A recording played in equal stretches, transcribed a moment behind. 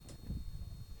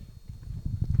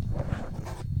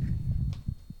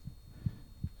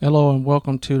Hello and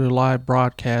welcome to the live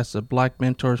broadcast of Black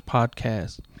Mentors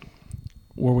Podcast,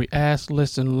 where we ask,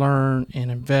 listen, learn,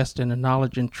 and invest in the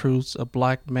knowledge and truths of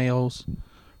black males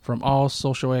from all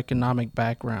socioeconomic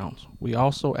backgrounds. We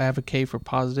also advocate for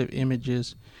positive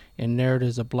images and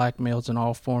narratives of black males in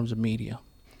all forms of media.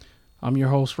 I'm your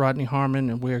host, Rodney Harmon,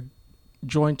 and we're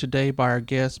joined today by our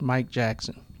guest, Mike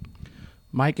Jackson.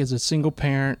 Mike is a single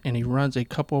parent, and he runs a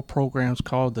couple of programs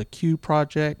called the Q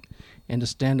Project and the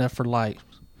Stand Up for Life.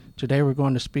 Today we're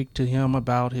going to speak to him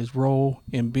about his role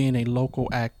in being a local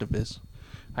activist.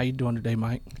 How you doing today,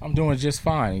 Mike? I'm doing just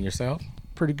fine. And yourself?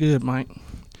 Pretty good, Mike.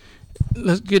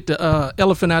 Let's get the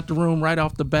elephant out the room right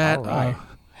off the bat. All right.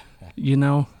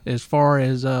 As far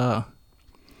as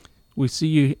we see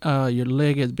you, your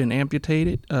leg has been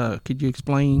amputated. Could you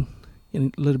explain a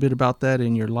little bit about that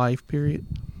in your life period?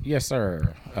 Yes,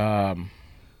 sir. I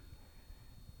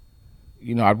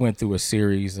went through a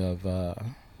series of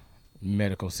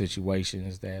medical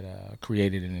situations that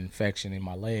created an infection in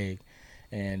my leg,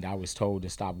 and I was told to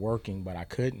stop working, but I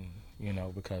couldn't,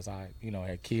 because I,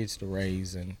 had kids to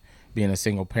raise, and being a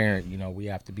single parent, we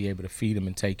have to be able to feed them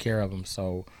and take care of them.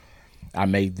 So I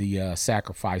made the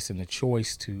sacrifice and the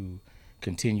choice to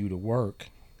continue to work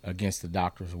against the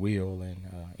doctor's will, and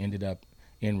ended up,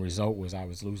 end result was I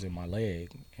was losing my leg.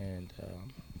 And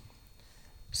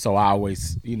so I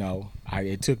always,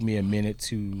 it took me a minute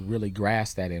to really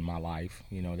grasp that in my life.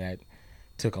 That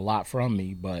took a lot from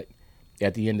me, but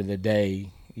at the end of the day,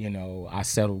 I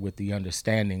settled with the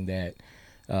understanding that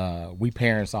we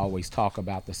parents always talk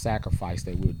about the sacrifice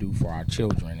that we'll do for our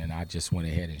children, and I just went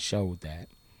ahead and showed that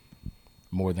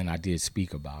more than I did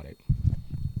speak about it.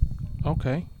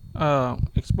 Okay.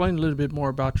 Explain a little bit more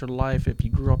about your life. If you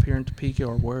grew up here in Topeka,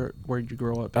 or where did you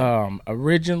grow up at?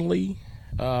 Originally,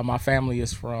 my family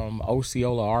is from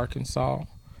Osceola, Arkansas,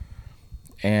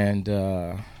 and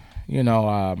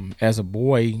as a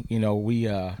boy,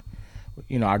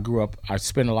 I grew up. I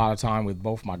spent a lot of time with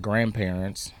both my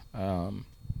grandparents. One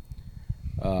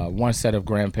set of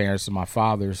grandparents, my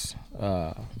father's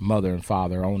mother and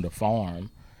father owned a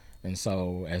farm, and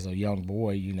so as a young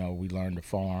boy, we learned to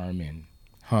farm and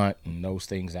hunt and those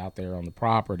things out there on the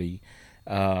property.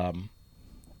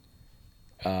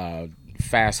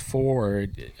 Fast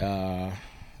forward,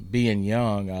 being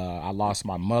young, I lost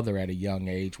my mother at a young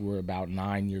age. We were about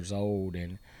 9 years old,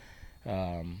 and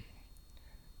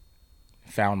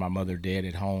found my mother dead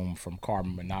at home from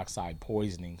carbon monoxide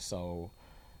poisoning. So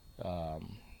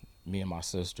me and my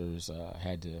sisters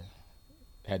had to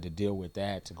deal with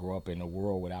that, to grow up in a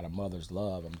world without a mother's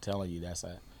love. I'm telling you,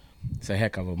 it's a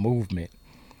heck of a movement.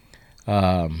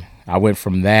 I went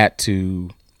from that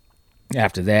to,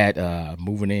 after that,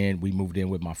 we moved in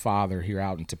with my father here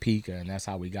out in Topeka, and that's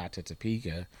how we got to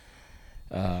Topeka.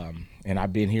 And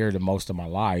I've been here the most of my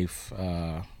life.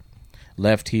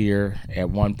 Left here at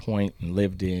one point and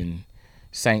lived in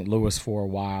St. Louis for a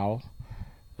while.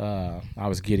 I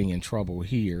was getting in trouble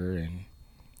here, and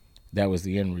that was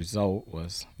the end result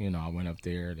was, I went up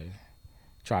there to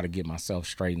try to get myself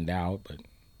straightened out, but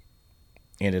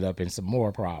ended up in some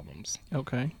more problems.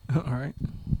 Okay. All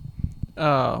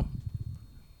right.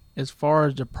 As far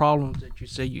as the problems that you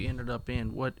say you ended up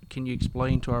in, what can you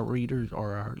explain to our readers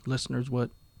or our listeners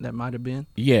what that might have been?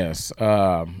 Yes.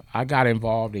 I got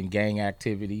involved in gang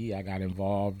activity. I got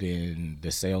involved in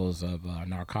the sales of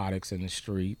narcotics in the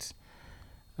streets,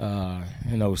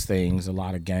 and those things, a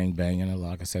lot of gang banging,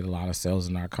 like I said, a lot of sales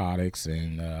of narcotics,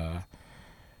 and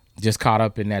just caught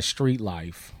up in that street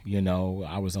life.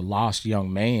 I was a lost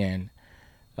young man,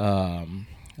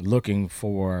 looking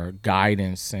for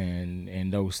guidance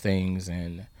and those things,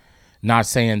 and not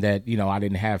saying that, I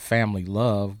didn't have family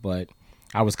love, but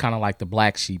I was kind of like the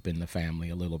black sheep in the family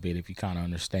a little bit, if you kind of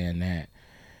understand that.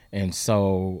 And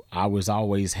so I was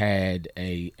always had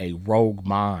a rogue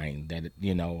mind that,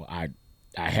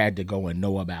 I had to go and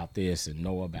know about this and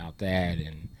know about that,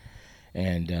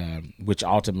 and which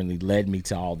ultimately led me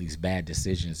to all these bad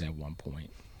decisions at one point.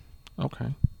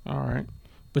 Okay. All right.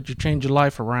 But you change your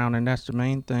life around, and that's the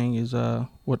main thing is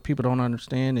what people don't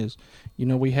understand is,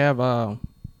 we have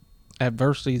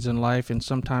adversities in life, and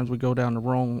sometimes we go down the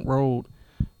wrong road,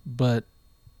 but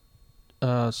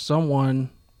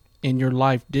someone in your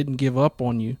life didn't give up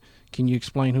on you. Can you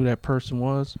explain who that person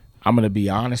was? I'm going to be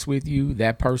honest with you.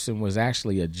 That person was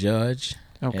actually a judge,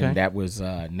 Okay. And that was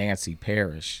Nancy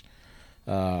Parrish.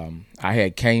 I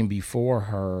had came before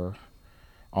her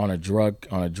on a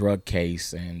drug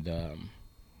case, and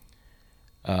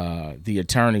the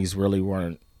attorneys really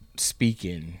weren't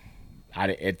speaking.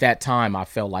 At that time, I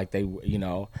felt like they,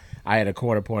 I had a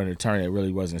court-appointed attorney that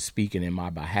really wasn't speaking in my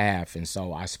behalf, and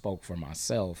so I spoke for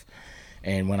myself.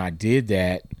 And when I did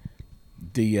that,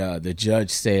 the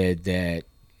judge said that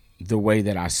the way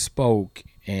that I spoke,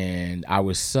 and I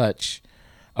was such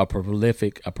a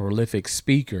prolific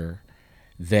speaker,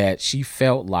 that she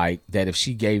felt like that if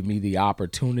she gave me the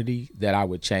opportunity, that I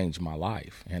would change my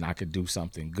life and I could do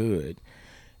something good.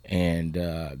 And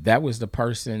that was the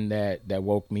person that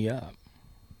woke me up.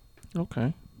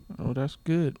 Okay. Oh, that's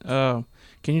good. Can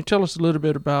you tell us a little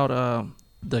bit about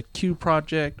the Q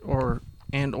Project or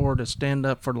the Stand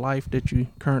Up for Life that you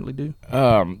currently do?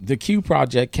 The Q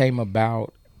Project came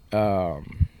about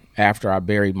after I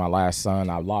buried my last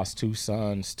son. I lost 2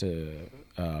 sons to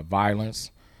violence.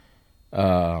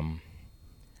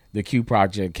 The Q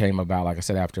Project came about, like I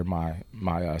said, after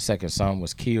my second son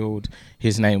was killed.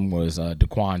 His name was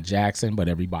Daquan Jackson, but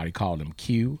everybody called him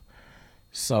Q.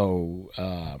 So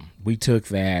we took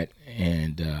that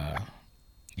and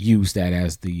used that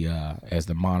as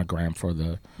the monogram for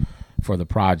the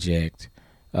project.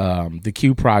 The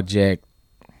Q Project,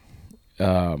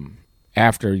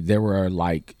 after there were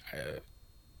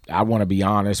I want to be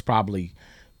honest, probably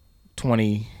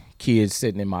 20 kids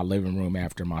sitting in my living room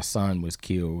after my son was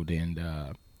killed, and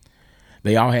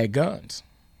they all had guns.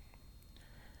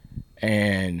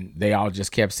 And they all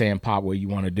just kept saying, "Pop, what you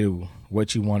want to do?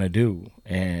 What you want to do?"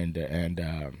 And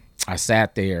I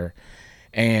sat there,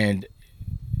 and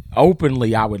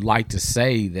openly, I would like to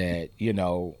say that,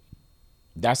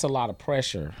 that's a lot of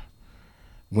pressure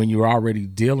when you're already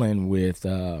dealing with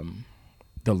the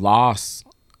loss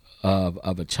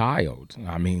of a child.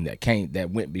 I mean, that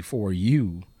went before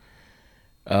you.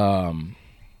 And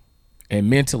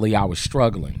mentally, I was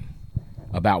struggling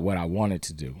about what I wanted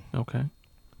to do. Okay.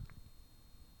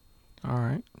 All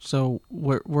right. So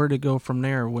where to go from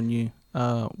there? When you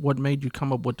what made you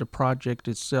come up with the project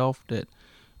itself?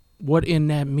 What in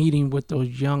that meeting with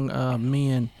those young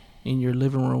men in your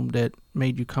living room that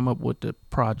made you come up with the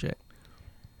project?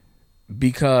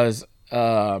 Because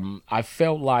I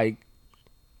felt like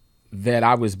that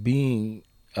I was being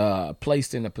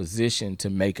placed in a position to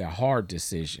make a hard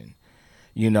decision.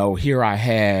 Here I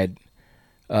had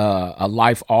a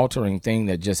life-altering thing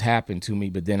that just happened to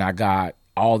me, but then I got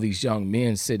all these young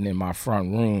men sitting in my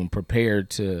front room prepared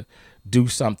to do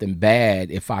something bad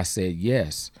if I said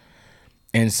yes.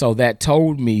 And so that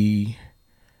told me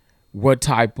what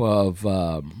type of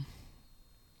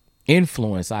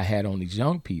influence I had on these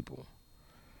young people.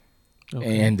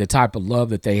 Okay. And the type of love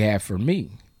that they had for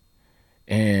me.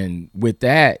 And with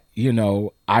that,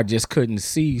 I just couldn't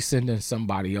see sending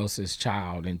somebody else's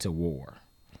child into war.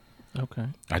 Okay.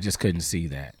 I just couldn't see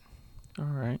that. All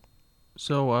right.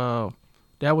 So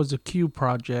that was a Q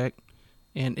Project,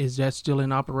 and is that still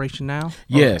in operation now?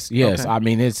 Yes. Okay. I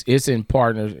mean, it's in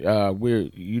partner. We're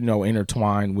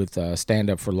intertwined with Stand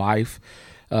Up for Life.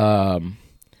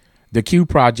 The Q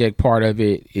Project part of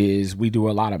it is we do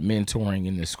a lot of mentoring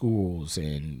in the schools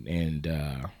and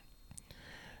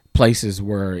places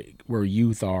where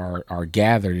youth are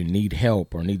gathered and need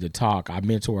help or need to talk. I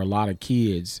mentor a lot of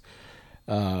kids.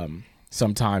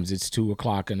 Sometimes it's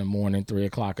 2:00 in the morning,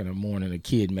 3:00 in the morning. A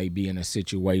kid may be in a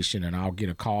situation, and I'll get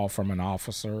a call from an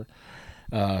officer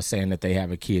saying that they have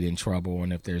a kid in trouble,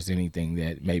 and if there's anything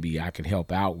that maybe I could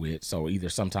help out with. So either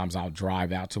sometimes I'll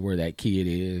drive out to where that kid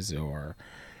is, or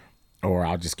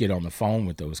I'll just get on the phone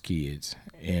with those kids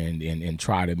and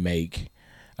try to make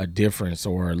a difference,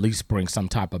 or at least bring some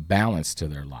type of balance to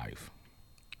their life.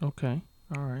 Okay.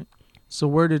 All right. So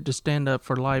where did the Stand Up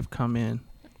for Life come in?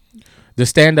 The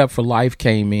Stand Up for Life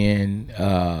came in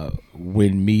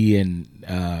when me and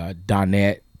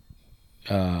Donette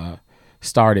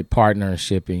started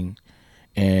partnershiping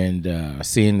and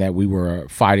seeing that we were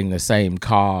fighting the same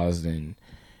cause and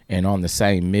on the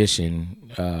same mission.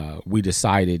 We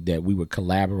decided that we would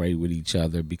collaborate with each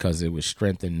other because it would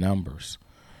strengthen numbers.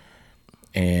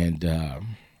 And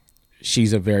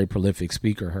she's a very prolific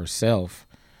speaker herself.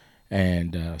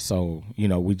 And so,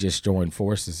 we just joined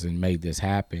forces and made this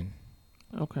happen.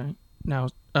 Okay. Now,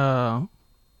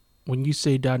 when you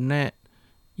say Donette,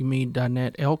 you mean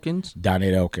Donette Elkins?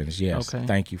 Donette Elkins, yes. Okay.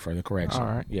 Thank you for the correction. All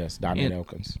right. Yes, Donette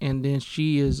Elkins. And then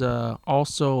she is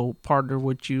also partnered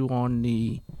with you on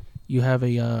you have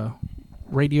a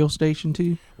radio station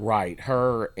too? Right.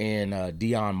 Her and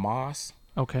Dion Moss.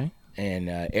 Okay. And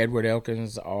Edward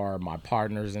Elkins are my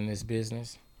partners in this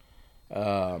business.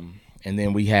 And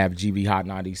then we have GB Hot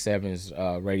 97's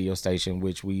radio station,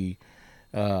 which we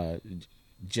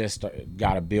just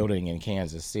got a building in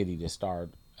Kansas City to start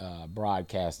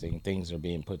broadcasting. Things are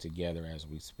being put together as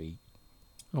we speak.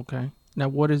 Okay. Now,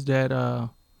 what is that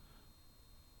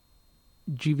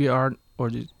GVR or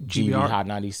the GB Hot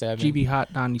 97. GB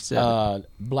Hot 97.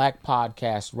 Black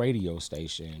podcast radio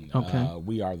station. Okay.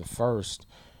 We are the first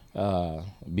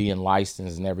being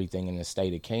licensed and everything in the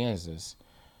state of Kansas.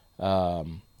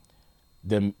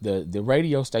 The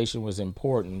radio station was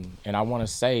important, and I want to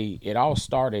say it all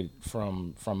started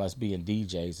from us being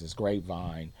DJs as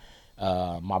Grapevine.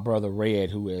 My brother Red,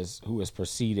 who has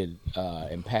proceeded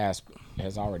and passed,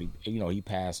 has already, he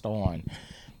passed on.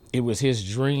 It was his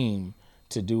dream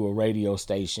to do a radio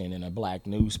station in a black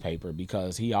newspaper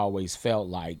because he always felt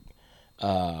like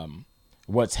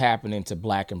what's happening to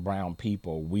black and brown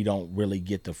people, we don't really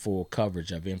get the full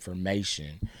coverage of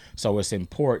information. So it's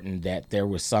important that there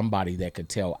was somebody that could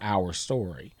tell our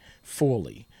story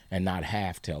fully and not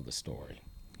half tell the story.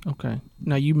 Okay.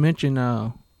 Now you mentioned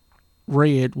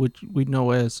Red, which we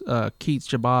know as Keith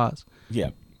Shabazz. Yeah.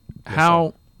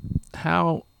 How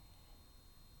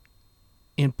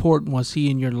important was he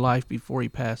in your life before he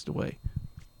passed away?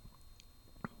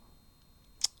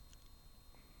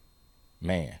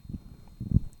 Man.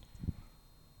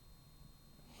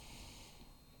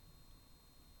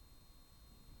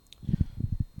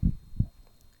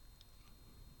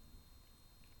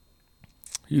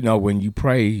 When you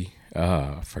pray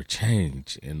for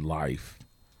change in life,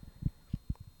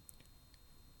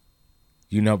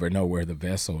 you never know where the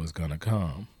vessel is going to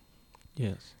come.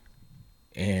 Yes.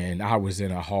 And I was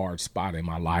in a hard spot in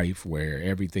my life where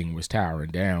everything was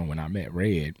towering down when I met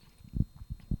Red.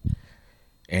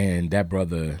 And that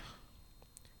brother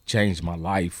changed my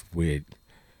life with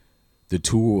the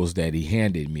tools that he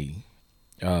handed me.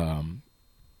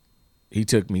 He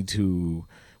took me to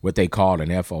what they called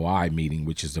an FOI meeting,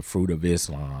 which is the Fruit of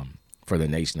Islam for the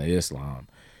Nation of Islam.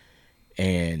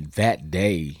 And that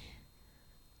day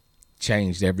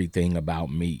changed everything about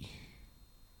me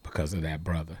because of that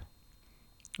brother.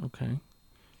 Okay.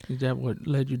 Is that what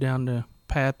led you down the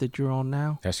path that you're on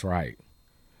now? That's right.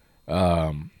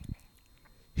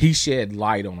 He shed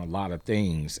light on a lot of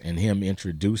things, and him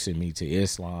introducing me to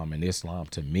Islam and Islam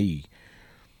to me,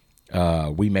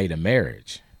 we made a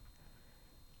marriage.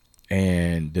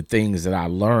 And the things that I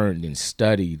learned and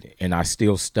studied, and I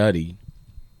still study,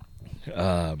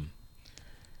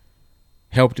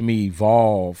 helped me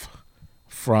evolve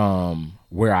from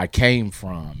where I came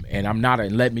from. And I'm not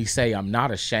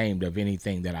ashamed of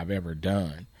anything that I've ever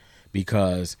done,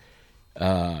 because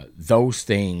those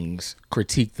things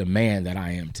critique the man that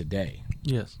I am today.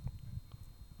 Yes.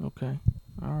 Okay.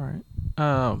 All right.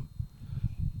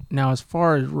 Now, as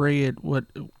far as Red, what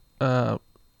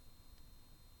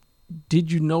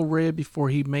did you know Red before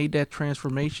he made that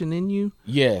transformation in you?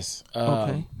 Yes.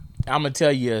 Okay. I'm gonna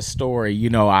tell you a story.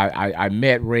 I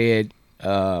met Red.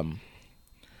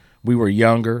 We were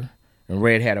younger, and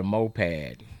Red had a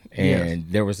moped. And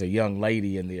there was a young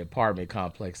lady in the apartment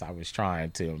complex I was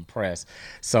trying to impress.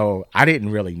 So I didn't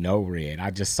really know Red. I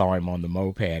just saw him on the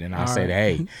moped, and I said,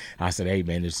 hey,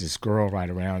 man, there's this girl right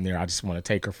around there. I just want to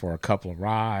take her for a couple of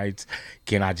rides.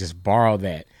 Can I just borrow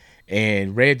that?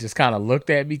 And Red just kind of looked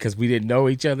at me because we didn't know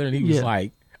each other, and he was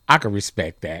like, I can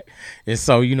respect that. And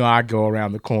so, I go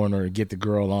around the corner and get the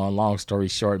girl on. Long story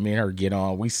short, me and her get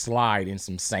on. We slide in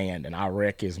some sand, and I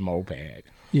wreck his moped.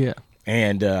 Yeah.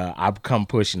 And I come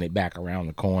pushing it back around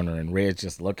the corner, and Red's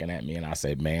just looking at me, and I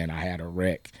said, man, I had a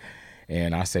wreck.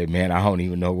 And I said, man, I don't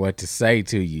even know what to say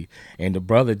to you. And the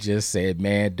brother just said,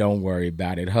 man, don't worry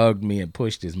about it. Hugged me and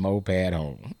pushed his moped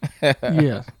home.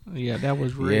 Yeah, that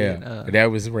was Red. Yeah, that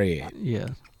was Red. Yeah.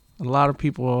 A lot of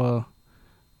people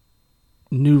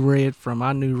I knew Red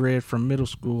from middle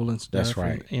school and stuff. That's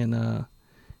right. And a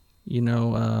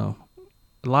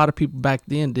lot of people back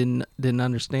then didn't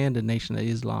understand the Nation of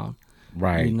Islam.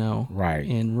 Right. Right.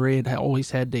 And Red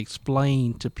always had to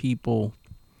explain to people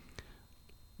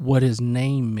what his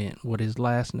name meant, what his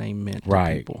last name meant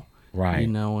to people. Right.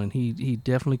 And he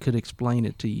definitely could explain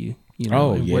it to you,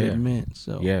 what it meant.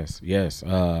 So Yes.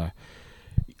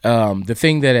 The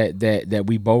thing that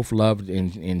we both loved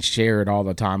and shared all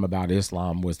the time about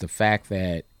Islam was the fact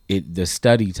that the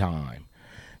study time,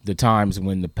 the times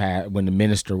when the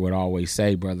minister would always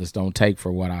say, brothers, don't take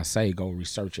for what I say, go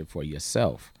research it for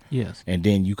yourself. Yes. And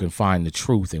then you can find the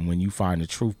truth. And when you find the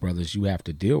truth, brothers, you have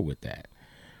to deal with that.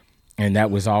 And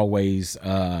that was always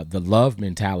the love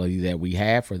mentality that we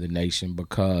had for the nation,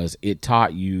 because it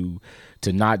taught you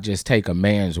to not just take a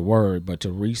man's word, but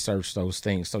to research those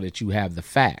things so that you have the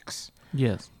facts.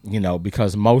 Yes.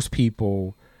 Because most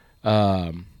people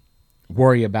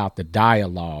worry about the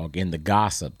dialogue and the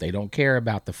gossip. They don't care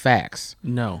about the facts.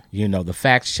 No. The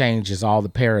facts changes all the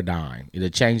paradigm. It'll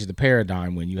change the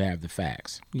paradigm when you have the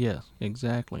facts. Yes,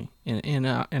 exactly. And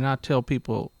I tell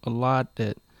people a lot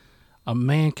that a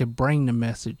man could bring the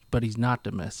message, but he's not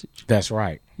the message. That's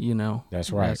right.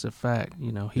 That's right. That's a fact.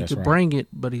 He That's could right. bring it,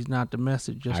 but he's not the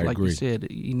message. Just I like agree. you said,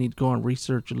 you need to go and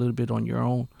research a little bit on your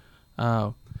own.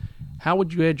 How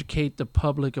would you educate the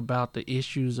public about the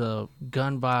issues of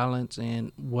gun violence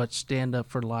and what Stand Up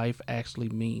for Life actually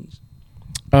means?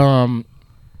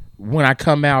 When I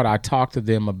come out, I talk to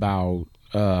them about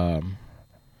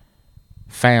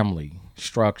family,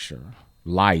 structure,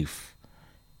 life,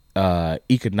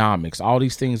 economics. All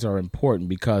these things are important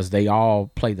because they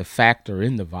all play the factor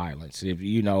in the violence.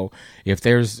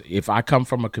 If I come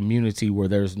from a community where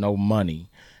there's no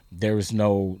money, there's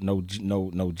no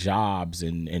jobs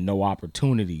and no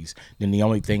opportunities, then the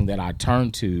only thing that I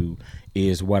turn to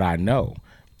is what I know,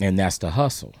 and that's the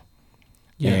hustle.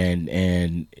 Yeah. And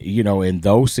in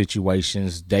those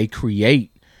situations, they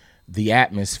create the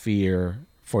atmosphere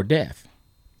for death.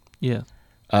 Yeah.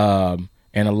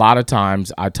 And a lot of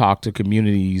times I talk to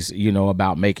communities,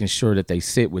 about making sure that they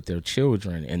sit with their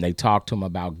children and they talk to them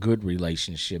about good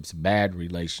relationships, bad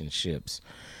relationships,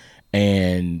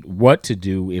 and what to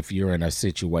do if you're in a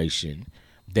situation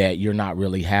that you're not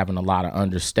really having a lot of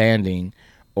understanding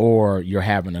or you're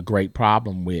having a great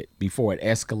problem with before it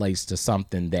escalates to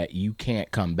something that you can't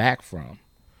come back from.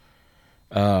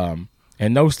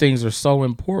 And those things are so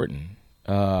important,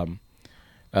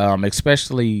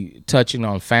 especially touching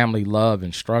on family love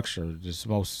and structure is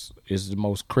the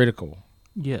most critical.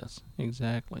 Yes,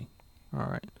 exactly. All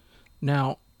right.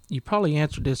 Now, you probably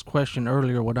answered this question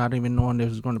earlier without even knowing there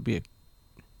was going to be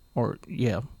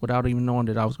without even knowing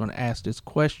that I was going to ask this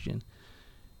question.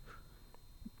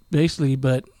 Basically,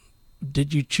 but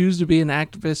did you choose to be an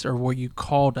activist or were you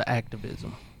called to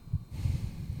activism?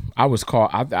 I was called.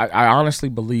 I honestly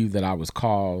believe that I was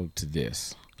called to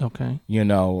this. Okay.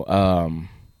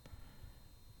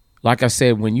 Like I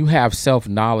said, when you have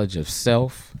self-knowledge of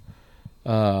self,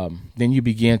 then you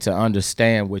begin to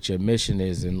understand what your mission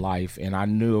is in life. And I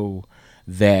knew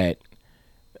that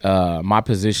my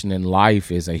position in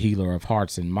life is a healer of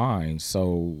hearts and minds.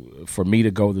 So for me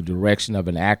to go the direction of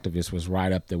an activist was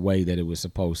right up the way that it was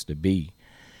supposed to be.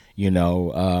 I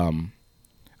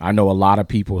know a lot of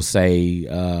people say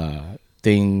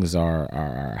things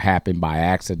are happen by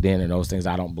accident and those things.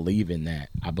 I don't believe in that.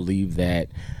 I believe that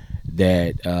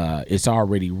it's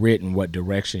already written what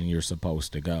direction you're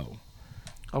supposed to go.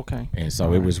 Okay. And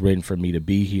so it was written for me to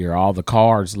be here. All the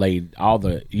cards laid,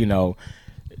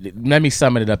 let me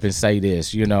sum it up and say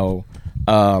this,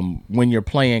 when you're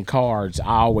playing cards,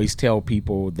 I always tell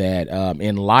people that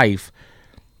in life,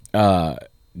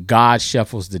 God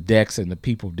shuffles the decks and the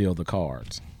people deal the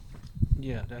cards.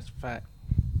 Yeah, that's a fact.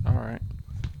 All right.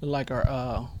 Like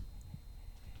our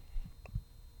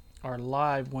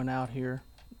live went out here.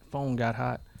 Phone got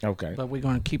hot. Okay. But we're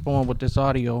going to keep on with this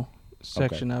audio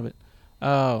section of it.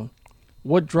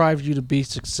 What drives you to be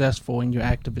successful in your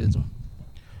activism?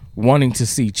 Wanting to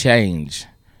see change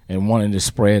and wanting to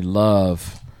spread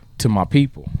love to my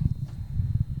people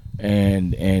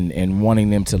and wanting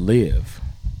them to live.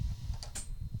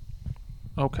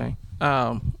 Okay.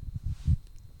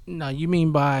 Now, you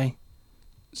mean by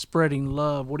spreading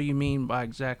love, what do you mean by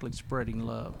exactly spreading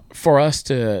love? For us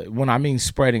when I mean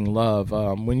spreading love,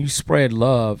 when you spread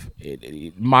love,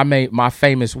 my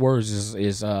famous words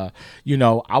is I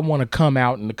want to come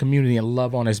out in the community and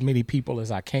love on as many people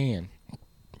as I can.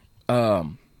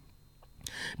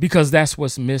 Because that's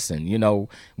what's missing.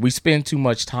 We spend too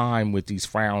much time with these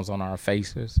frowns on our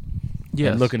faces,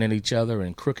 yes, and looking at each other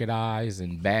in crooked eyes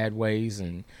and bad ways,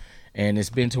 and it's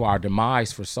been to our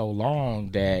demise for so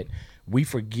long that we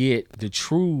forget the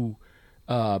true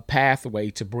pathway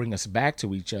to bring us back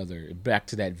to each other, back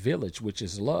to that village, which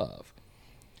is love.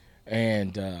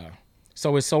 And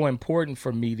so it's so important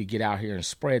for me to get out here and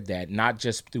spread that, not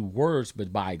just through words,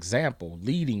 but by example,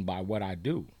 leading by what I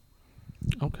do.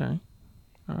 Okay.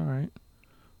 All right.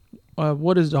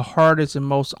 What is the hardest and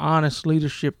most honest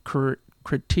leadership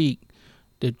critique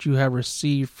that you have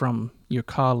received from your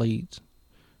colleagues,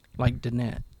 like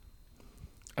Danette?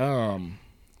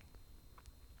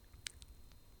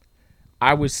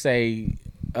 I would say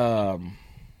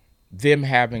them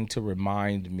having to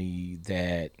remind me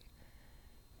that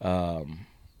I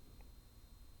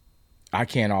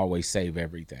can't always save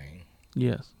everything.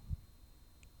 Yes.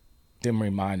 Them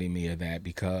reminding me of that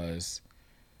because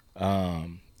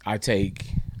I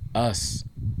take us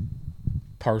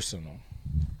personal.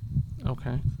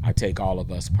 Okay. I take all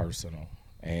of us personal,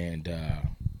 and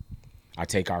I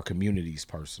take our communities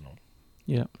personal.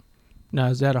 Yeah. Now,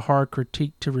 is that a hard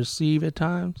critique to receive at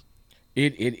times?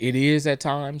 It is at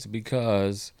times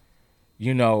because,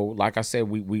 you know, like I said,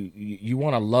 you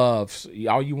want to love.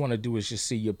 All you want to do is just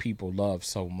see your people love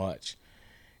so much.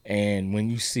 And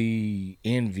when you see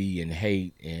envy and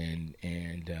hate and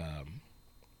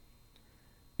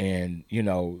you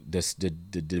know, the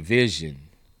division,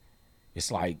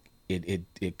 it's like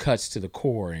it cuts to the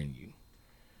core in you.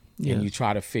 Yes. And you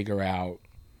try to figure out,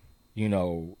 you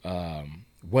know,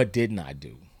 what didn't I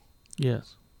do?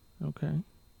 Yes. Okay.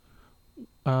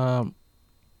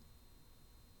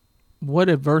 What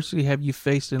adversity have you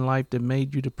faced in life that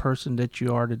made you the person that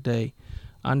you are today?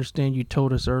 I understand you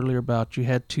told us earlier about you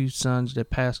had 2 sons that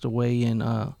passed away in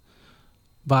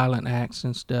violent acts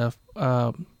and stuff.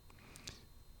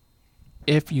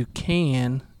 If you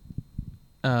can,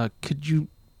 could you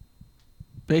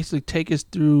basically take us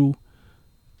through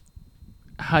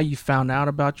how you found out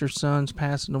about your sons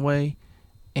passing away,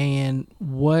 and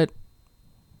what,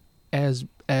 as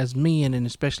men, and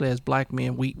especially as black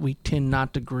men, we tend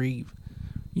not to grieve,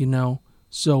 you know?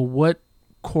 So what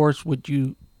course would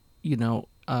you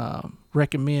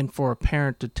recommend for a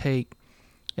parent to take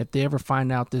if they ever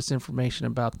find out this information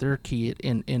about their kid,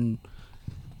 and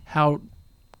how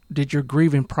did your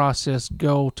grieving process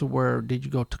go? To where did you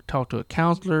go to talk to a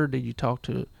counselor? Did you talk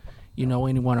to,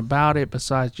 anyone about it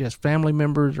besides just family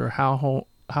members, or how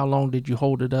long did you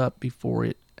hold it up before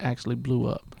it actually blew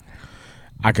up?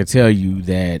 I could tell you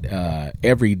that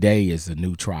every day is a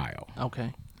new trial.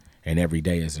 Okay. And every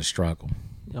day is a struggle.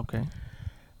 Okay.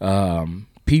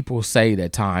 People say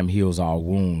that time heals all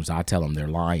wounds. I tell them they're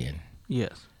lying.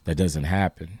 Yes. That doesn't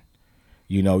happen.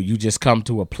 You know, you just come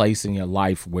to a place in your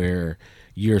life where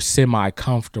you're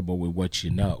semi-comfortable with what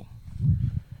you know.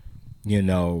 You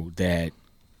know, that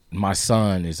my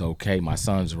son is okay. My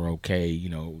sons are okay. You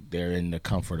know, they're in the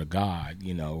comfort of God,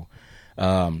 you know.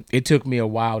 It took me a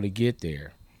while to get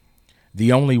there.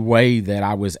 The only way that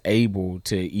I was able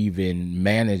to even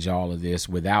manage all of this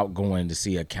without going to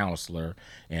see a counselor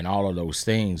and all of those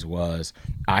things was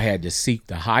I had to seek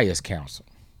the highest counsel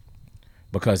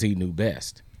because he knew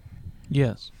best.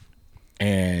 Yes.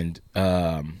 And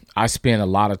I spent a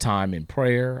lot of time in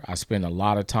prayer. I spent a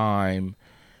lot of time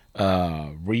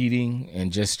reading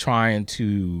and just trying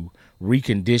to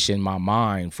recondition my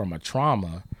mind from a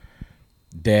trauma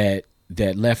that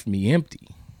left me empty.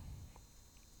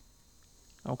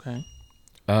 Okay.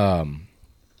 And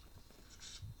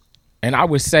I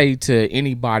would say to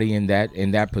anybody in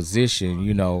that position,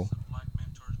 you know,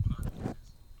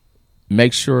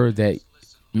 make sure that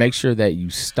you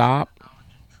stop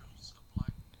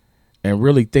and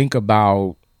really think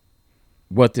about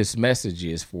what this message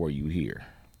is for you here.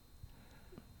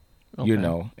 Okay. You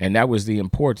know, and that was the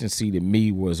importance to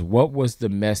me, was what was the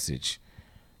message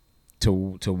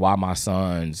to why my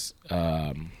sons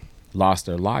lost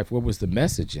their life? What was the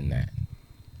message in that?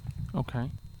 Okay.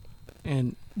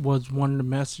 And was one of the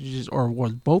messages, or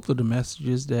was both of the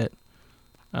messages, that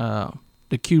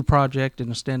the Q Project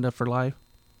and the Stand Up for Life?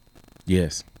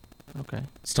 Yes. Okay.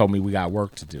 It's told me we got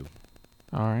work to do.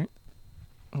 All right.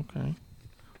 Okay.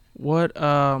 What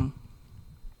how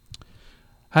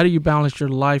do you balance your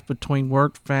life between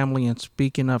work, family, and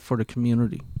speaking up for the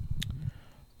community?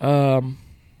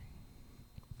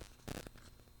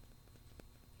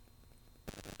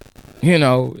 You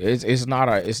know, it's not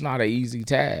an easy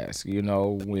task, you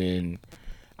know, when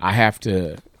I have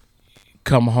to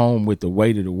come home with the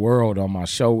weight of the world on my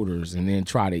shoulders and then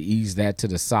try to ease that to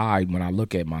the side when I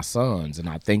look at my sons and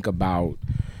I think about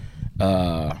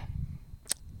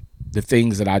the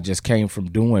things that I just came from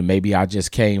doing. Maybe I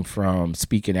just came from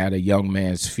speaking at a young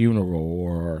man's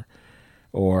funeral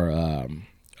or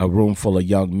a room full of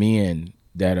young men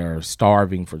that are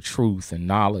starving for truth and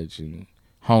knowledge and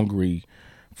hungry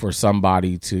for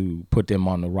somebody to put them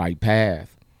on the right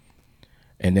path.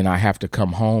 And then I have to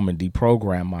come home and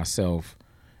deprogram myself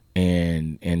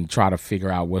and try to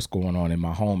figure out what's going on in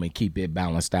my home and keep it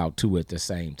balanced out too at the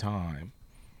same time.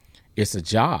 It's a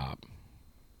job.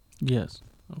 Yes.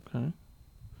 Okay.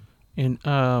 And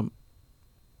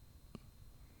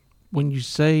when you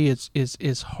say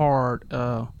it's hard,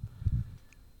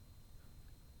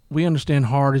 we understand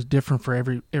hard is different for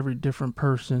every different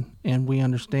person, and we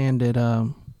understand that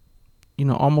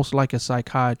almost like a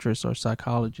psychiatrist or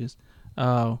psychologist,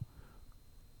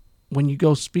 when you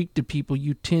go speak to people,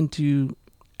 you tend to,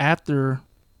 after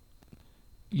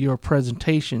your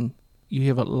presentation, you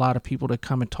have a lot of people that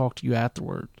come and talk to you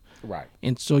afterwards. Right.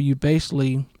 And so you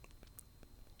basically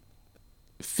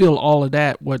feel all of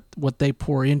that, what they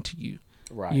pour into you.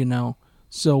 Right. You know?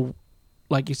 So,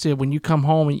 like you said, when you come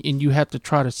home and you have to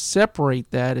try to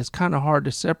separate that, it's kind of hard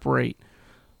to separate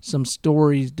some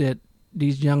stories that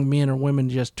these young men or women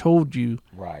just told you,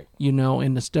 Right.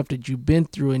 And the stuff that you've been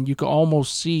through, and you can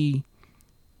almost see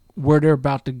where they're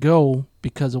about to go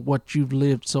because of what you've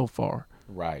lived so far.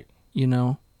 Right.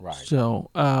 Right. So,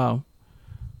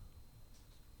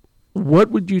 what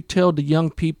would you tell the young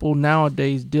people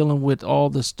nowadays dealing with all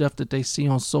the stuff that they see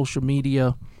on social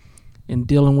media and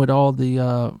dealing with all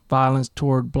the violence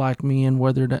toward black men,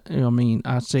 whether that,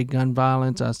 I say gun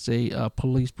violence, I say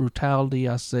police brutality,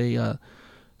 I say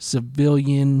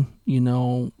civilian,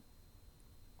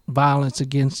 violence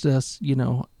against us,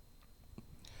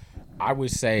 I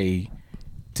would say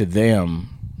to them,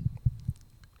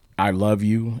 I love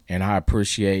you and I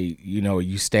appreciate,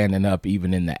 you standing up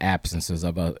even in the absence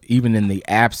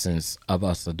of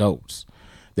us adults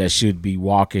that should be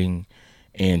walking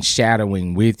and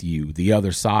shadowing with you. The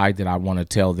other side that I want to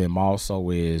tell them also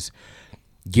is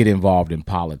get involved in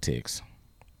politics.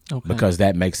 Okay. Because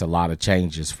that makes a lot of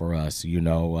changes for us,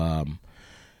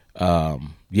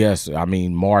 yes,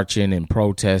 marching and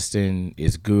protesting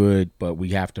is good, but we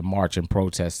have to march and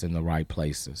protest in the right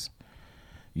places.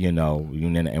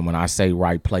 And when I say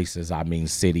right places, I mean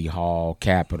City Hall,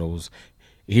 capitals.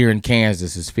 Here in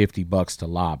Kansas, it's $50 to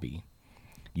lobby.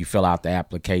 You fill out the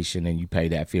application and you pay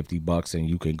that $50 and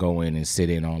you can go in and sit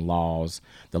in on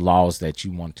the laws that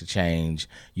you want to change.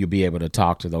 You'll be able to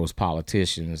talk to those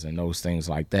politicians and those things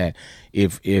like that.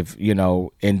 If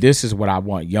and this is what I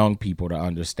want young people to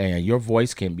understand. Your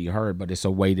voice can be heard, but it's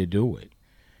a way to do it.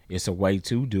 It's a way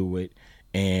to do it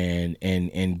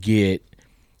and get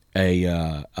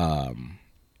a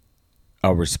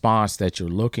response that you're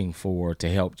looking for to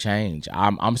help change.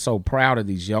 I'm so proud of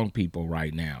these young people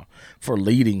right now for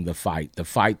leading the fight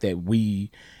that we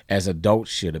as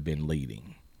adults should have been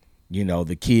leading.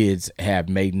 The kids have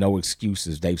made no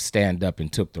excuses. They've stand up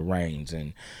and took the reins,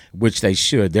 and which they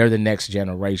should. They're the next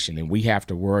generation, and we have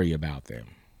to worry about them.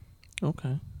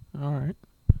 Okay. All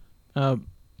right.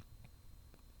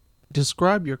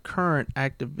 Describe your current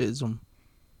activism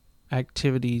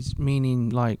activities, meaning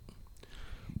like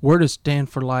where to stand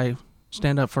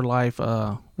up for life.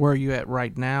 Where are you at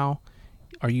right now?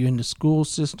 Are you in the school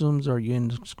systems? Are you in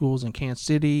the schools in Kansas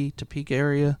City, Topeka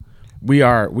area? We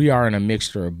are in a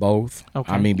mixture of both.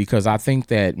 Okay. Because I think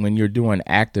that when you're doing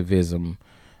activism,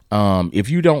 if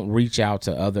you don't reach out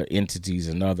to other entities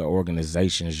and other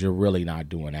organizations, you're really not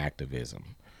doing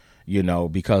activism,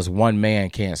 because one man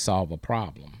can't solve a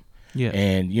problem. Yeah.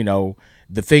 And,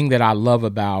 the thing that I love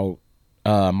about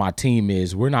my team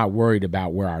is we're not worried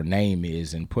about where our name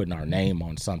is and putting our name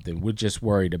on something. We're just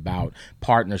worried about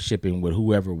partnershiping with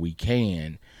whoever we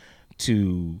can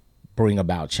to bring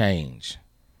about change.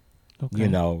 Okay.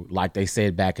 Like they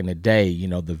said back in the day,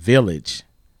 the village,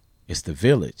 it's the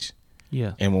village.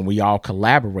 Yeah. And when we all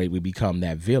collaborate, we become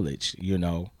that village,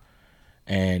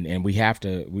 and we have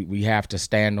to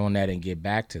stand on that and get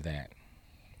back to that.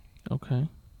 Okay.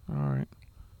 All right.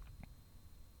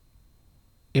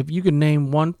 If you could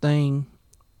name one thing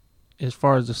as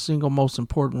far as the single most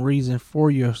important reason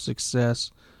for your success,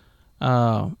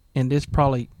 and this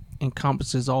probably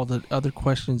encompasses all the other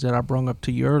questions that I brought up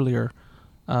to you earlier,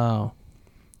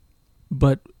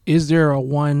 but is there a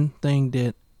one thing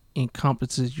that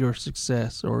encompasses your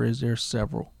success, or is there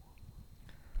several?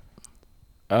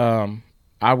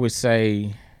 I would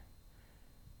say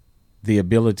the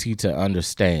ability to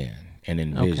understand and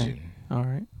envision. Okay. All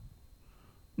right.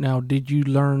 Now, did you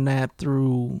learn that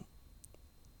through,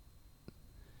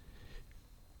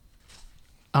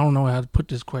 I don't know how to put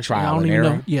this question. Trial I don't and even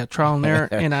error? know. Yeah, trial and error.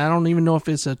 And I don't even know if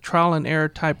it's a trial and error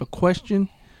type of question,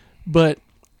 but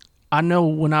I know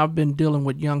when I've been dealing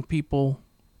with young people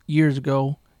years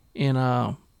ago, and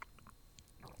a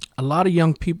lot of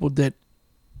young people that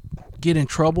get in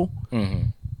trouble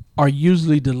are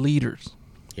usually the leaders.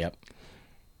 Yep.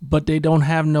 But they don't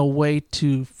have no way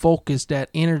to focus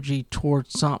that energy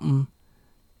towards something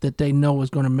that they know is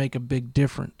going to make a big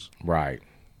difference. Right.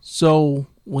 So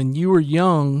when you were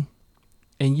young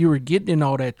and you were getting in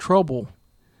all that trouble,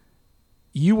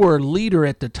 you were a leader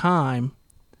at the time,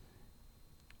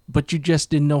 but you just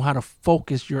didn't know how to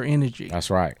focus your energy. That's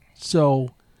right. So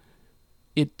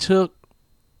it took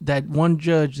that one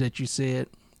judge that you said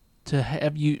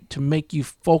to make you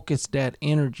focus that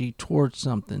energy towards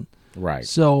something. Right.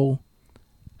 So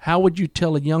how would you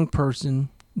tell a young person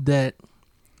that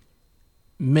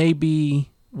may be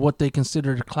what they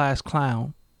consider the class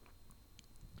clown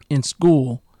in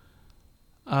school,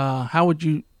 how would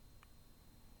you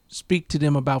speak to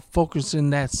them about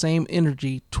focusing that same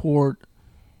energy toward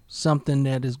something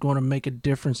that is going to make a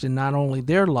difference in not only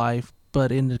their life,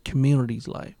 but in the community's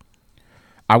life?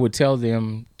 I would tell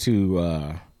them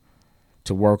to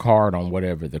to work hard on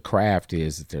whatever the craft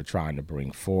is that they're trying to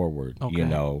bring forward. Okay. You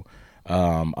know,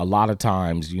 a lot of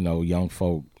times, you know, young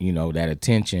folk, you know, that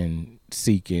attention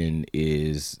seeking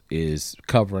is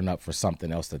covering up for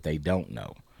something else that they don't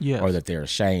know. Yes. Or that they're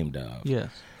ashamed of. Yes.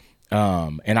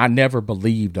 And I never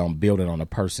believed on building on a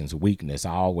person's weakness.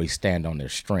 I always stand on their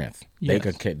strength.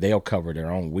 Yes. They'll cover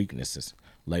their own weaknesses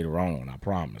later on, I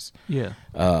promise. Yeah.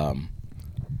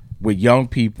 With young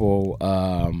people,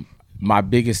 my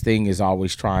biggest thing is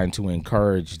always trying to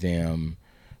encourage them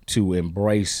to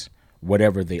embrace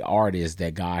whatever the art is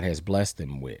that God has blessed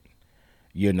them with,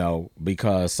 you know,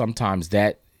 because sometimes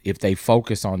that, if they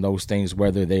focus on those things,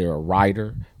 whether they're a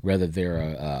writer, whether they're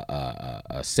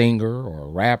a singer or a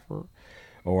rapper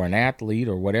or an athlete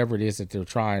or whatever it is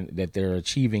that they're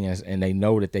achieving, and they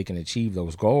know that they can achieve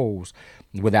those goals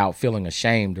without feeling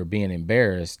ashamed or being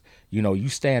embarrassed, you know, you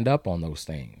stand up on those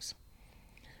things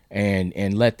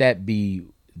and let that be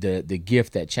the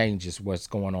gift that changes what's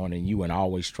going on in you, and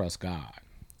always trust God.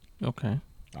 Okay.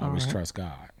 Always trust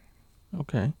God.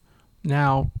 Okay.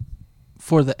 Now,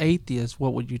 for the atheists,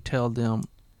 what would you tell them?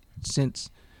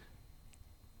 Since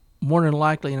more than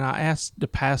likely, and I ask the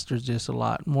pastors this a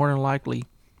lot, more than likely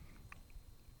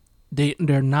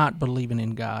they're not believing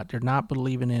in God. They're not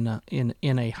believing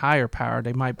in a higher power.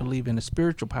 They might believe in a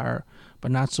spiritual power, but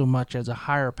not so much as a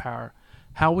higher power.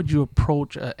 How would you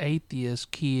approach an atheist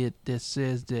kid that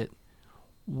says that?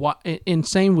 And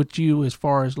same with you, as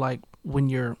far as like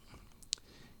when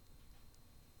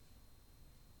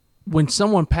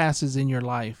someone passes in your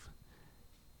life,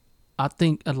 I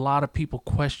think a lot of people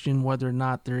question whether or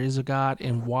not there is a God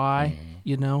and why,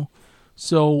 you know?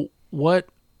 So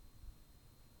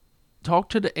talk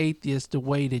to the atheist the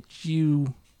way that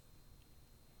you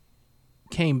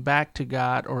came back to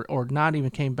God, or not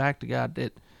even came back to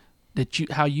God,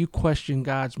 how you question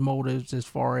God's motives as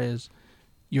far as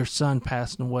your son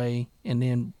passing away, and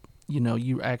then, you know,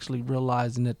 you actually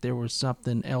realizing that there was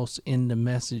something else in the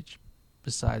message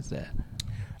besides that.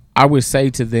 I would say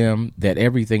to them that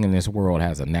everything in this world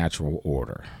has a natural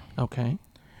order. Okay.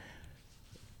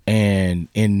 And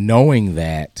in knowing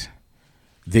that,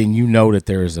 then you know that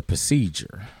there is a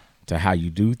procedure to how you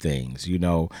do things. You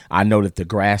know, I know that the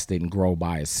grass didn't grow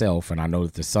by itself, and I know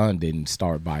that the sun didn't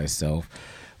start by itself.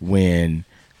 When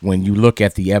you look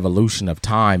at the evolution of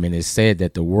time, and it's said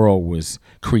that the world was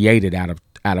created out of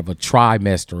a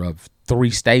trimester of 3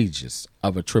 stages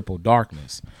of a triple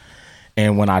darkness.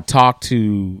 And when I talk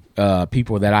to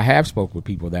people that I have spoke with,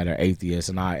 people that are atheists,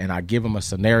 and I give them a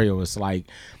scenario, it's like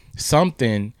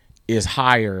something is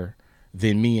higher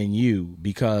than me and you,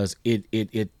 because it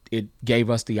gave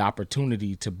us the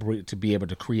opportunity to be able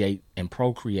to create and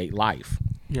procreate life.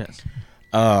 Yes.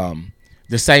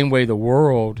 The same way the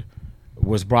world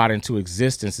was brought into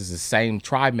existence is the same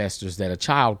trimesters that a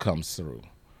child comes through.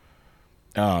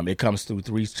 It comes through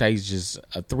 3 stages,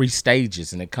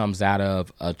 and it comes out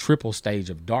of a triple stage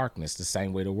of darkness, the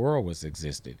same way the world was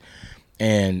existed.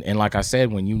 And like I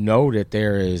said, when you know that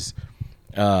there is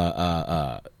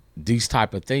these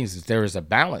type of things, that there is a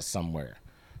balance somewhere.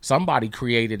 Somebody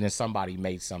created and somebody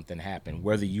made something happen,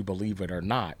 whether you believe it or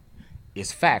not.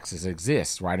 It's facts. It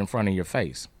exists right in front of your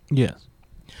face. Yes.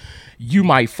 You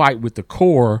might fight with the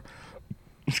core,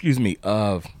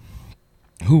 of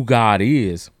who God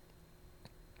is,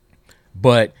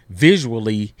 but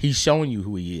visually, he's showing you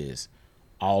who he is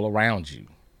all around you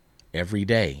every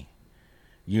day.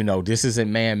 You know, this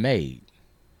isn't man-made,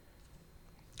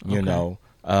 you know,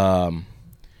 and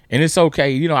it's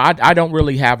okay. You know, I don't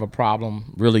really have a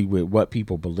problem really with what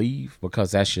people believe,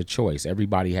 because that's your choice.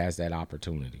 Everybody has that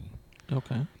opportunity.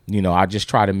 Okay. You know, I just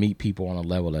try to meet people on a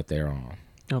level that they're on.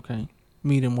 Okay.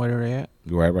 Meet them where they're at.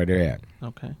 Right where they're at.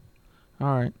 Okay.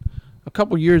 All right. A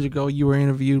couple years ago, you were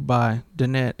interviewed by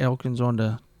Danette Elkins on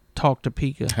the Talk to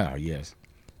Pika. Oh, yes.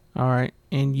 All right.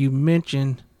 And you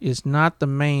mentioned it's not the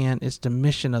man, it's the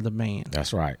mission of the man.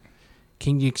 That's right.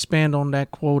 Can you expand on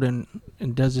that quote, and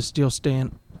does it still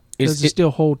stand? Does it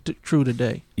still hold true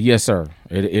today? Yes, sir.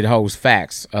 It holds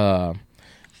facts.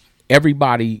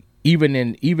 Everybody, even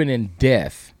in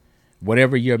death,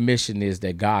 whatever your mission is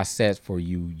that God sets for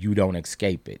you, you don't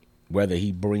escape it. Whether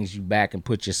he brings you back and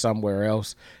puts you somewhere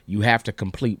else, you have to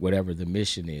complete whatever the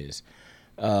mission is.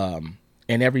 And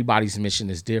everybody's mission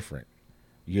is different.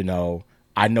 You know,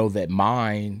 I know that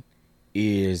mine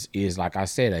is like I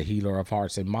said, a healer of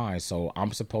hearts and minds. So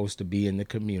I'm supposed to be in the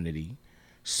community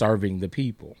serving the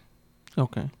people.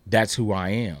 Okay. That's who I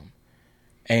am.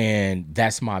 And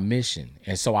that's my mission.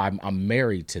 And so I'm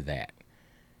married to that.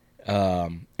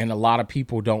 And a lot of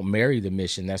people don't marry the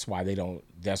mission. That's why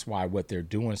what they're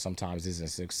doing sometimes isn't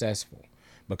successful,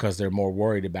 because they're more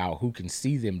worried about who can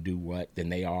see them do what than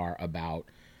they are about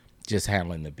just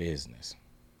handling the business.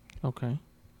 Okay.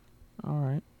 All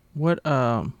right. What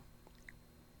now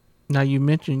you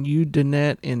mentioned you,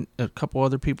 Danette, and a couple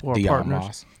other people are Dion partners.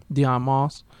 Moss. Dion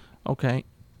Moss. Okay.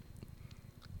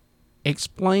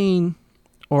 Explain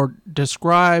or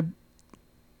describe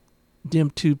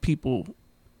them two people,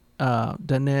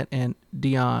 Danette and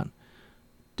Dion.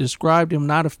 Describe them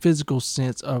not a physical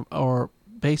sense of, or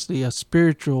basically a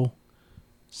spiritual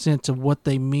sense of what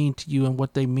they mean to you and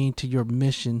what they mean to your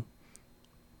mission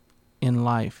in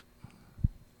life.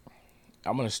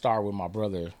 I'm going to start with my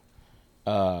brother,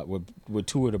 with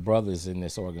two of the brothers in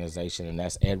this organization, and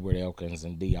that's Edward Elkins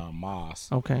and Dion Moss.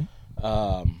 Okay.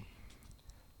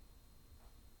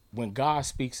 When God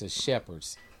speaks as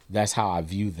shepherds, that's how I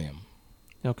view them.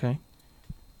 Okay.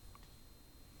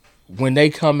 When they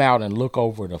come out and look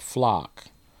over the flock,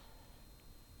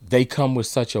 they come with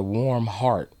such a warm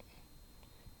heart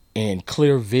and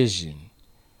clear vision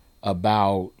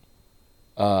about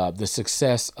the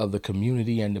success of the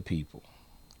community and the people.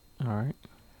 All right.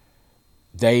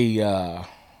 They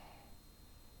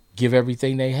give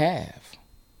everything they have.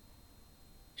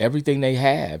 And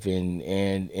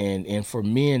for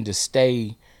men to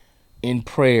stay in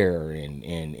prayer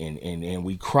and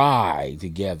we cry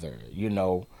together, you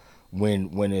know, when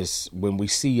we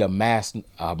see a mass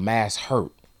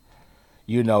hurt,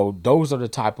 you know, those are the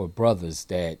type of brothers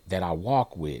that I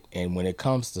walk with. And when it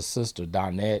comes to Sister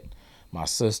Donette, my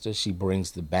sister, she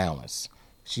brings the balance.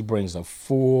 She brings a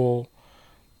full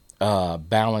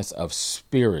balance of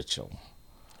spiritual.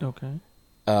 Okay.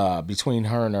 Between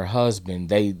her and her husband,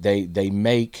 they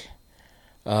make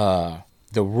the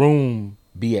room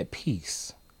be at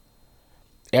peace.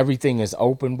 Everything is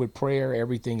open with prayer.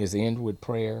 Everything is end with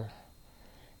prayer.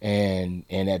 And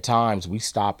at times we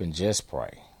stop and just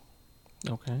pray.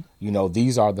 Okay. You know,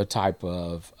 these are the type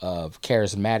of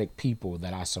charismatic people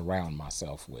that I surround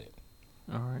myself with.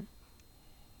 All right.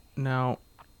 Now,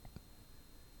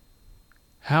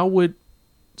 how would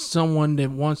someone that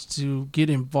wants to get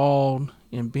involved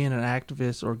in being an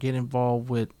activist or get involved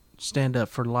with Stand Up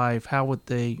for Life, how would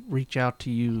they reach out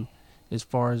to you as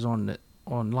far as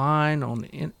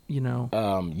online, you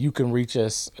know? You can reach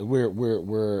us.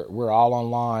 We're all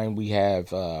online. We have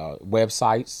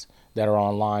websites that are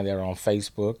online, that are on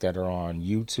Facebook, that are on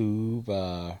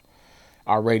YouTube.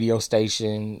 Our radio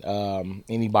station,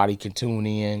 anybody can tune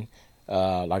in.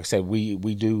 Like I said, we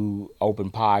do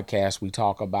open podcasts. We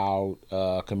talk about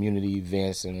community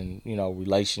events and, you know,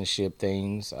 relationship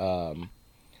things.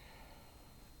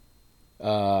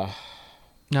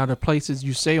 Now, the places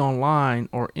you say online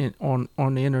or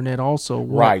on the internet also.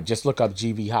 Right. Just look up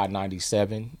GV Hot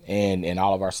 97 and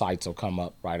all of our sites will come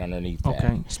up right underneath that.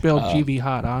 Okay. Spell GV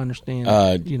Hot. I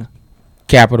understand. You know.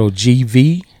 Capital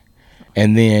GV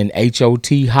and then HOT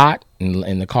Hot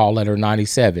and the call letter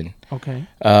 97. Okay.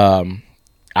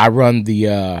 I run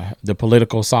the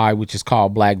political side, which is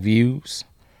called Black Views.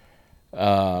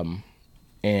 And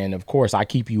of course I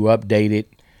keep you updated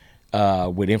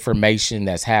with information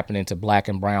that's happening to Black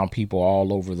and brown people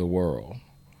all over the world.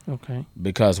 Okay.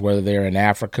 Because whether they're in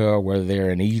Africa, or whether they're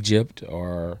in Egypt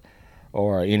or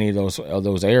any of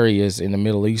those areas in the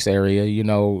Middle East area, you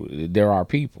know, there are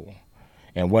people.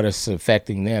 And what is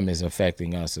affecting them is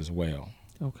affecting us as well.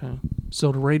 Okay.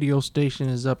 So the radio station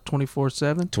is up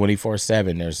 24/7?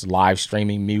 24/7. There's live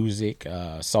streaming music,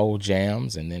 soul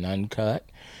jams, and then uncut.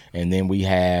 And then we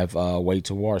have Way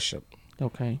to Worship.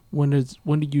 Okay. When do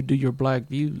you do your Black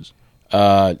Views?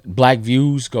 Black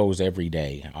Views goes every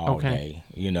day, all day.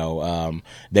 You know,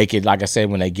 they could, like I said,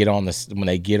 when they get on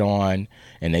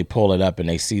and they pull it up and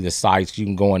they see the sites, you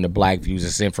can go into Black Views.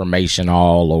 It's information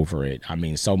all over it. I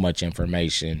mean, so much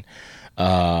information.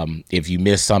 If you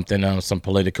miss something on some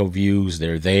political views,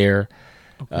 they're there.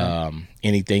 Okay.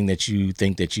 Anything that you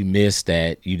think that you missed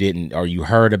that you didn't or you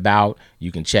heard about,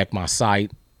 you can check my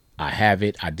site. I have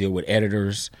it. I deal with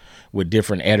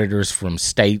different editors from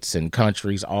states and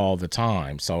countries all the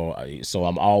time. So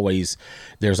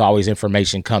there's always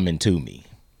information coming to me.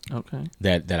 Okay.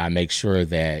 That I make sure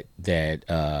that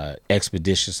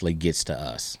expeditiously gets to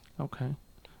us. Okay.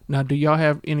 Now, do y'all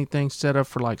have anything set up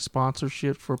for like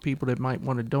sponsorships for people that might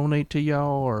want to donate to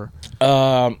y'all or?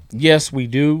 Yes, we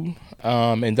do.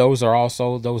 And those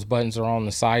buttons are on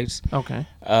the sites. Okay.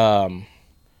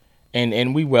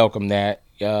 And we welcome that.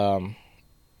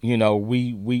 You know,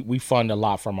 we fund a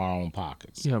lot from our own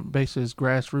pockets. Yeah, basically it's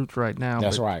grassroots right now.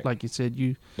 That's right. Like you said,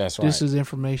 That's right. This is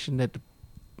information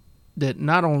that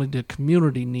not only the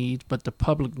community needs, but the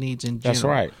public needs in general. That's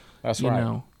right. That's right. You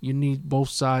know, you need both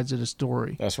sides of the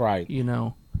story. That's right. You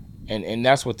know, And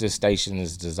that's what this station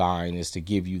is designed, is to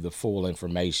give you the full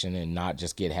information and not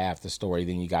just get half the story.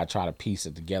 Then you got to try to piece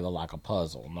it together like a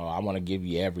puzzle. No, I want to give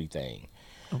you everything.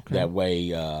 Okay. That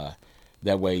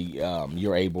way,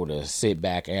 you're able to sit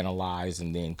back, analyze,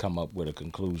 and then come up with a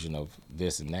conclusion of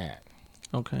this and that.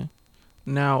 Okay.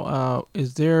 Now,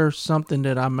 is there something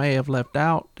that I may have left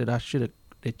out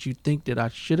that you think that I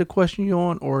should have questioned you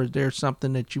on, or is there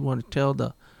something that you want to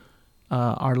tell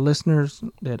our listeners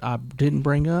that I didn't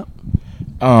bring up?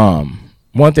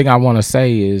 One thing I want to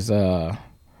say is,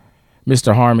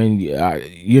 Mr. Harmon,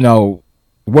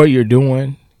 what you're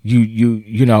doing,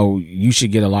 you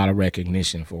should get a lot of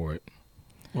recognition for it.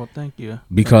 Well, thank you.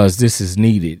 Because this is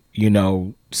needed.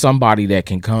 Somebody that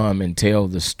can come and tell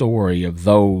the story of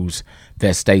those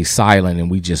that stay silent and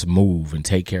we just move and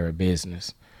take care of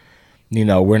business.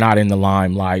 We're not in the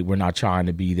limelight. We're not trying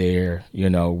to be there.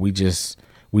 We just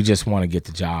want to get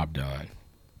the job done.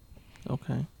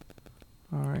 Okay.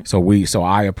 All right. So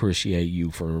I appreciate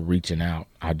you for reaching out.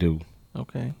 I do.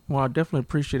 Okay. Well, I definitely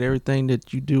appreciate everything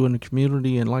that you do in the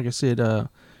community. And like I said,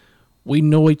 we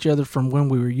know each other from when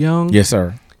we were young. Yes,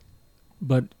 sir.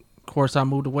 But, of course, I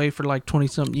moved away for like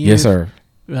 20-something years. Yes, sir.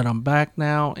 And I'm back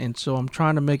now. And so I'm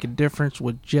trying to make a difference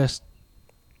with just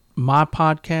my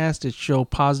podcast to show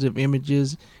positive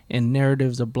images and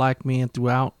narratives of black men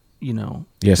throughout,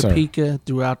 yes, Topeka,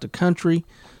 throughout the country.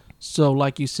 So,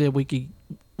 like you said, we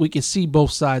could see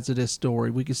both sides of this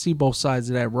story. We could see both sides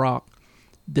of that rock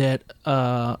that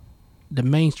the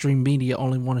mainstream media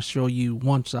only want to show you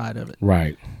one side of it.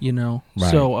 Right.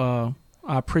 Right. So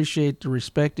I appreciate the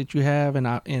respect that you have,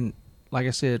 and like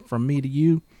I said, from me to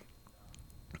you,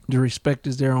 the respect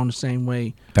is there on the same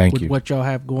way. Thank with you. What y'all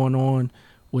have going on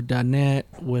with Donette,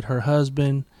 with her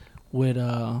husband, with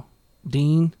Dion.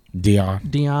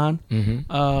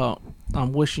 Mm-hmm.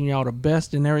 I'm wishing y'all the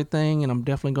best and everything, and I'm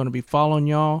definitely going to be following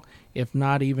y'all, if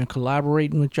not even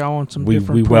collaborating with y'all on some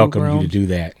different programs. We welcome you to do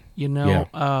that.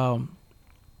 Yeah.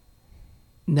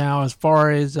 Now, as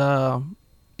far as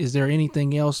is there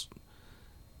anything else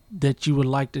that you would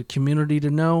like the community to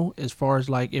know, as far as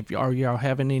like are y'all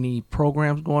having any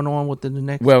programs going on within the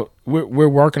next? Well, we're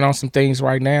working on some things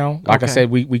right now. Like I said,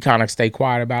 we kind of stay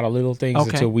quiet about a little things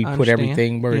until we put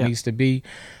everything where it needs to be.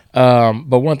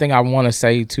 But one thing I want to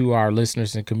say to our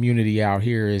listeners and community out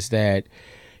here is that,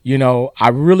 I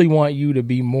really want you to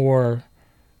be more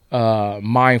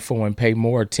mindful and pay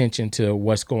more attention to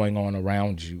what's going on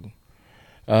around you.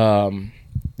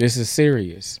 This is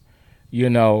serious.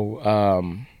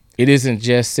 It isn't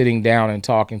just sitting down and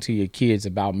talking to your kids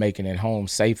about making it home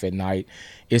safe at night.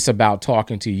 It's about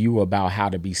talking to you about how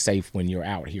to be safe when you're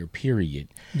out here, period.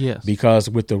 Yes. Because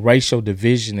with the racial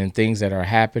division and things that are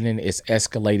happening, it's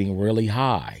escalating really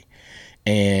high.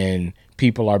 And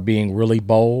people are being really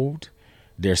bold.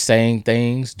 They're saying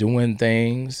things, doing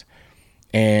things.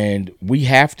 And we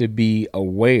have to be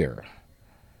aware.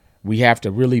 We have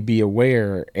to really be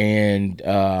aware. And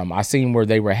I seen where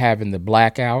they were having the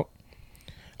blackout.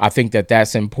 I think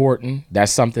that's important.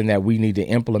 That's something that we need to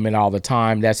implement all the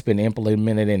time. That's been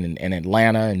implemented in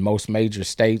Atlanta and most major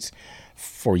states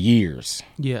for years.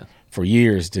 Yeah. For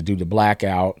years to do the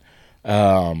blackout.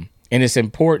 And it's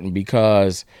important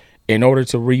because in order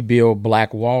to rebuild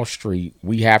Black Wall Street,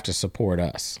 we have to support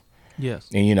us. Yes.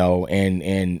 And,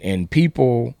 and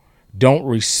people don't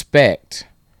respect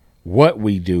what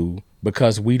we do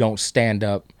because we don't stand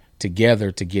up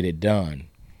together to get it done.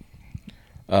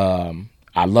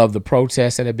 I love the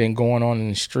protests that have been going on in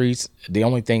the streets. The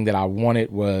only thing that I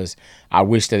wanted was I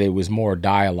wish that it was more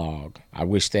dialogue. I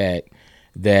wish that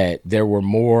there were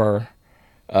more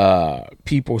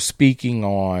people speaking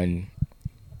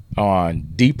on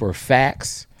deeper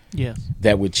facts. Yes.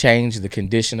 That would change the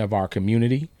condition of our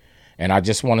community. And I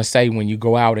just want to say, when you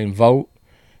go out and vote,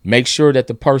 make sure that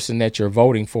the person that you're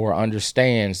voting for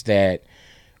understands that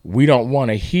we don't want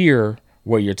to hear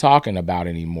what you're talking about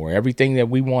anymore. Everything that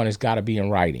we want has got to be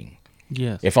in writing.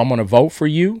 Yes. If I'm going to vote for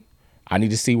you, I need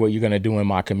to see what you're going to do in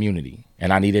my community,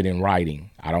 and I need it in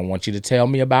writing. I don't want you to tell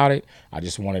me about it. I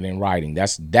just want it in writing.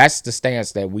 That's the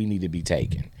stance that we need to be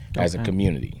taking as a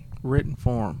community. Written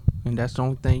form, and that's the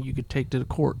only thing you could take to the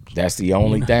court. That's the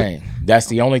only thing. That's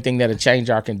the only thing that'll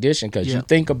change our condition, because you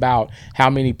think about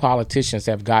how many politicians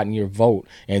have gotten your vote,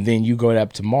 and then you go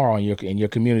up tomorrow and your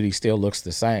community still looks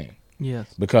the same.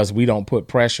 Yes. Because we don't put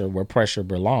pressure where pressure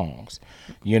belongs.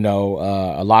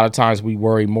 A lot of times we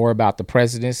worry more about the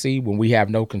presidency when we have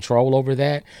no control over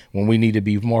that, when we need to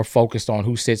be more focused on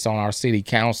who sits on our city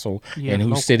council and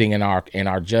who's sitting in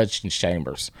our judging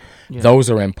chambers. Yeah. Those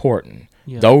are important.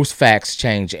 Yeah. Those facts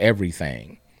change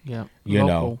everything. Yeah.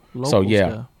 Local so yeah.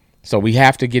 Stuff. So we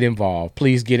have to get involved.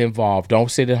 Please get involved. Don't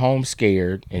sit at home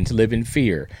scared and to live in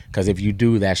fear, because if you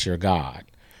do, that's your God.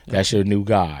 That's your new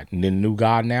God. And the new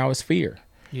God now is fear.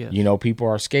 Yes. You know, people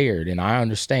are scared, and I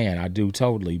understand. I do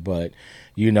totally. But,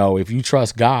 you know, if you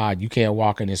trust God, you can't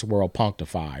walk in this world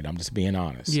punctified. I'm just being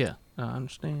honest. Yeah, I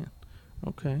understand.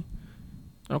 Okay.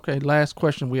 Okay, last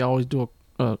question. We always do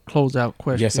a closeout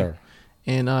question. Yes, sir.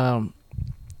 And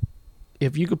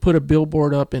if you could put a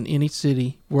billboard up in any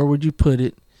city, where would you put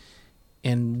it,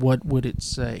 and what would it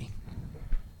say?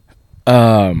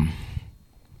 I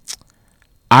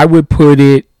would put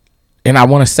it, and I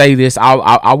want to say this,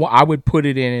 I would put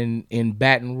it in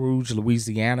Baton Rouge,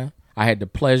 Louisiana. I had the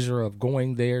pleasure of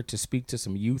going there to speak to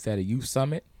some youth at a youth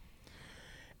summit,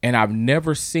 and I've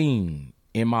never seen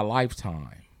in my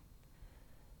lifetime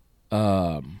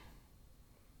the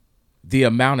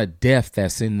amount of death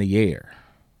that's in the air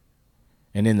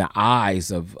and in the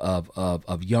eyes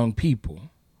of young people.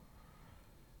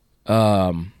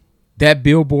 That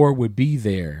billboard would be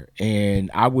there,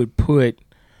 and I would put,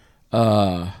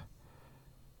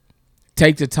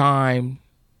 take the time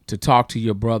to talk to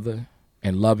your brother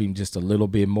and love him just a little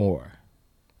bit more.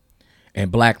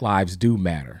 And black lives do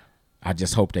matter. I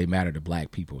just hope they matter to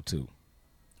black people too.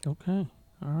 Okay.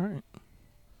 All right.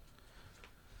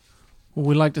 Well,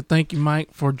 we'd like to thank you, Mike,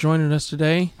 for joining us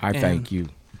today. I thank you.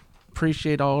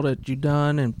 Appreciate all that you've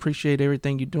done and appreciate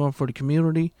everything you're doing for the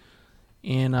community.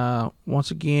 And once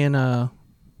again,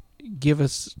 give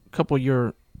us a couple of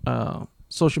your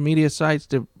social media sites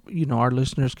that, you know, our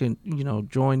listeners can, you know,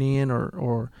 join in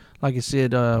or like I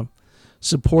said,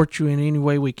 support you in any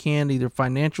way we can, either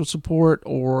financial support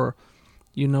or,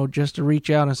 you know, just to reach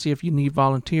out and see if you need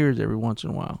volunteers every once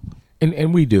in a while.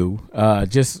 And we do.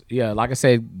 Like I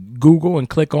said, Google and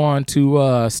click on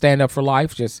to Stand Up for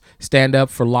Life. Just Stand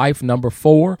Up for Life,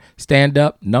 4. Stand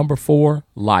Up, 4,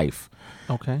 Life.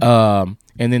 Okay.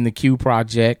 And then the Q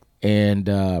Project and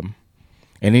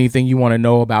anything you want to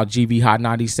know about GV Hot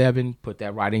 97, put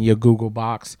that right in your Google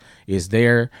box. It's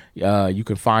there. You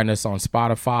can find us on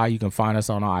Spotify. You can find us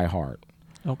on iHeart.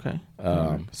 Okay.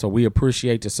 So we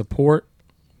appreciate the support,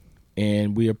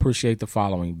 and we appreciate the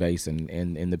following base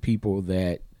and the people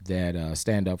that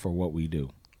stand up for what we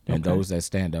do, and those that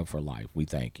stand up for life. We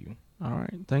thank you. All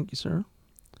right. Thank you, sir.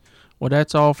 Well,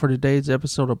 that's all for today's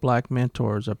episode of Black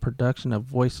Mentors, a production of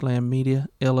Voiceland Media,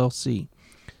 LLC.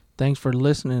 Thanks for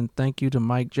listening. Thank you to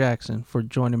Mike Jackson for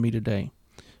joining me today.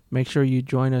 Make sure you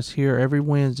join us here every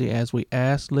Wednesday as we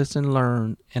ask, listen,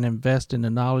 learn, and invest in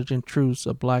the knowledge and truths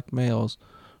of black males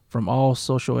from all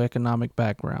socioeconomic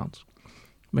backgrounds.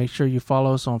 Make sure you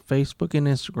follow us on Facebook and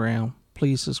Instagram.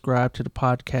 Please subscribe to the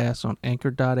podcast on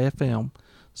Anchor.fm,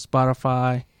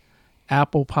 Spotify,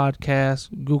 Apple Podcasts,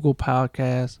 Google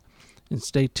Podcasts, and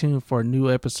stay tuned for a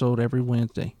new episode every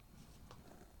Wednesday.